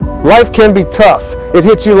Life can be tough. It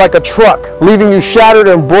hits you like a truck, leaving you shattered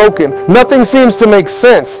and broken. Nothing seems to make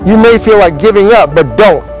sense. You may feel like giving up, but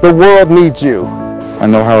don't. The world needs you. I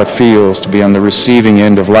know how it feels to be on the receiving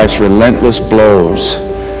end of life's relentless blows.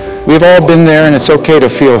 We've all been there, and it's okay to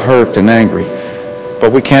feel hurt and angry.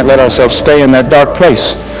 But we can't let ourselves stay in that dark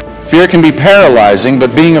place. Fear can be paralyzing,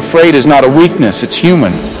 but being afraid is not a weakness. It's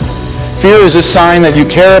human. Fear is a sign that you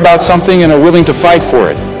care about something and are willing to fight for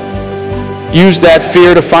it. Use that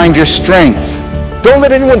fear to find your strength. Don't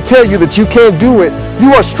let anyone tell you that you can't do it.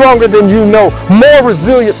 You are stronger than you know, more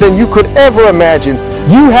resilient than you could ever imagine.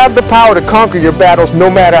 You have the power to conquer your battles no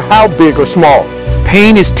matter how big or small.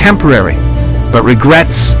 Pain is temporary, but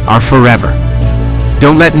regrets are forever.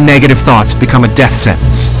 Don't let negative thoughts become a death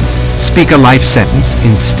sentence. Speak a life sentence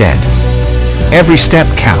instead. Every step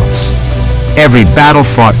counts. Every battle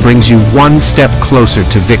fought brings you one step closer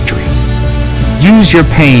to victory. Use your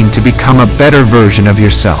pain to become a better version of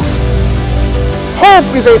yourself.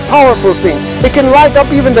 Hope is a powerful thing. It can light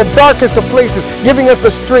up even the darkest of places, giving us the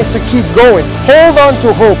strength to keep going. Hold on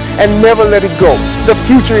to hope and never let it go. The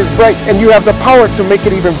future is bright and you have the power to make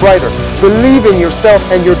it even brighter. Believe in yourself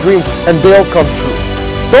and your dreams and they'll come true.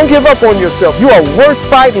 Don't give up on yourself. You are worth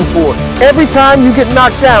fighting for. Every time you get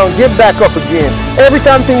knocked down, get back up again. Every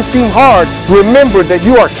time things seem hard, remember that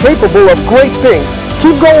you are capable of great things.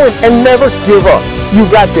 Keep going and never give up. You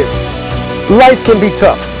got this. Life can be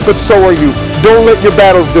tough, but so are you. Don't let your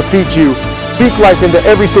battles defeat you. Speak life into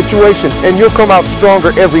every situation and you'll come out stronger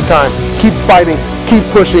every time. Keep fighting, keep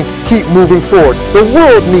pushing, keep moving forward. The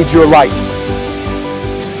world needs your light.